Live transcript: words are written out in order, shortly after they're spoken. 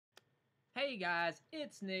Hey guys,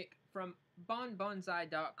 it's Nick from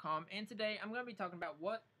bonsai.com, and today I'm going to be talking about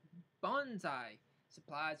what bonsai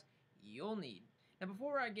supplies you'll need. Now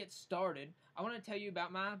before I get started, I want to tell you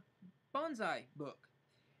about my bonsai book.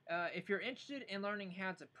 If you're interested in learning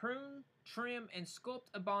how to prune, trim, and sculpt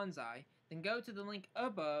a bonsai, then go to the link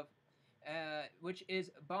above, which is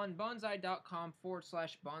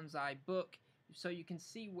bonsai.com/bonsai book, so you can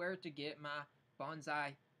see where to get my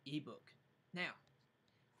bonsai ebook. Now,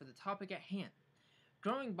 for the topic at hand.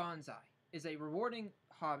 Growing bonsai is a rewarding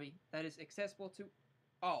hobby that is accessible to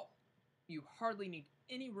all. You hardly need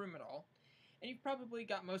any room at all, and you've probably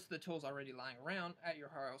got most of the tools already lying around at your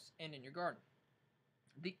house and in your garden.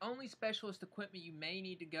 The only specialist equipment you may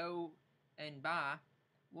need to go and buy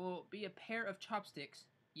will be a pair of chopsticks,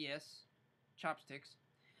 yes, chopsticks,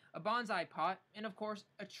 a bonsai pot, and of course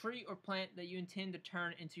a tree or plant that you intend to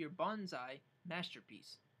turn into your bonsai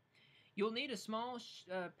masterpiece. You'll need a small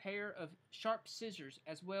pair of sharp scissors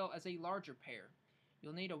as well as a larger pair.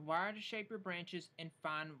 You'll need a wire to shape your branches and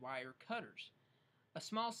fine wire cutters. A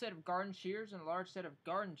small set of garden shears and a large set of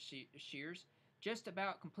garden shears just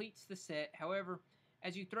about completes the set. However,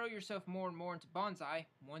 as you throw yourself more and more into bonsai,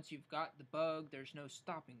 once you've got the bug, there's no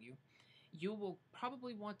stopping you. You will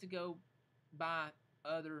probably want to go buy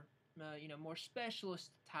other, more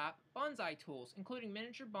specialist type bonsai tools, including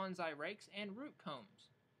miniature bonsai rakes and root combs.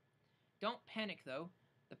 Don't panic though.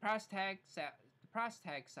 The price tag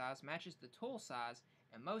size matches the tool size,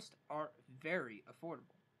 and most are very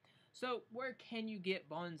affordable. So where can you get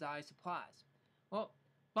bonsai supplies? Well,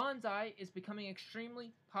 bonsai is becoming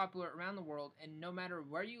extremely popular around the world, and no matter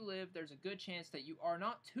where you live, there's a good chance that you are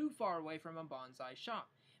not too far away from a bonsai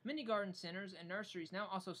shop. Many garden centers and nurseries now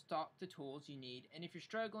also stock the tools you need, and if you're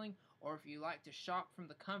struggling or if you like to shop from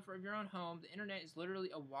the comfort of your own home, the internet is literally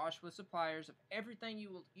awash with suppliers of everything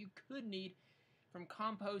you could need, from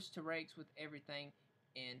compost to rakes, with everything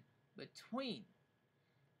in between.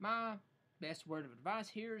 My best word of advice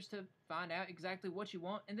here is to find out exactly what you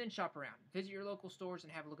want and then shop around. Visit your local stores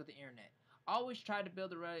and have a look at the internet. Always try to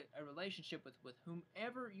build a relationship with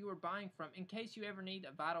whomever you are buying from in case you ever need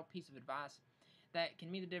a vital piece of advice that can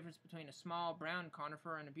mean the difference between a small brown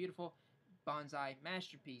conifer and a beautiful bonsai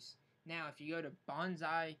masterpiece. Now, if you go to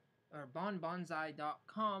bonsai or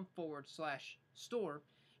bonbonsai.com/store,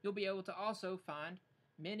 you'll be able to also find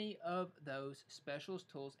many of those specialist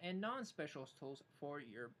tools and non-specialist tools for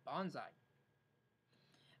your bonsai,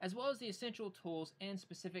 as well as the essential tools and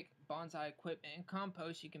specific bonsai equipment and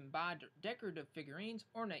compost. You can buy decorative figurines,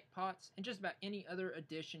 ornate pots, and just about any other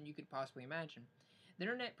addition you could possibly imagine. The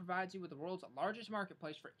internet provides you with the world's largest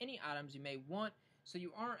marketplace for any items you may want, so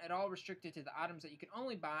you aren't at all restricted to the items that you can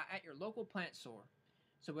only buy at your local plant store.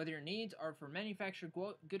 So whether your needs are for manufactured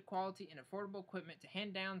good quality and affordable equipment to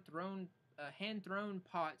hand-thrown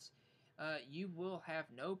pots, you will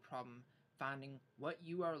have no problem finding what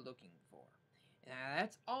you are looking for. Now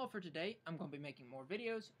that's all for today. I'm going to be making more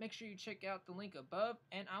videos. Make sure you check out the link above,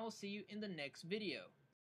 and I will see you in the next video.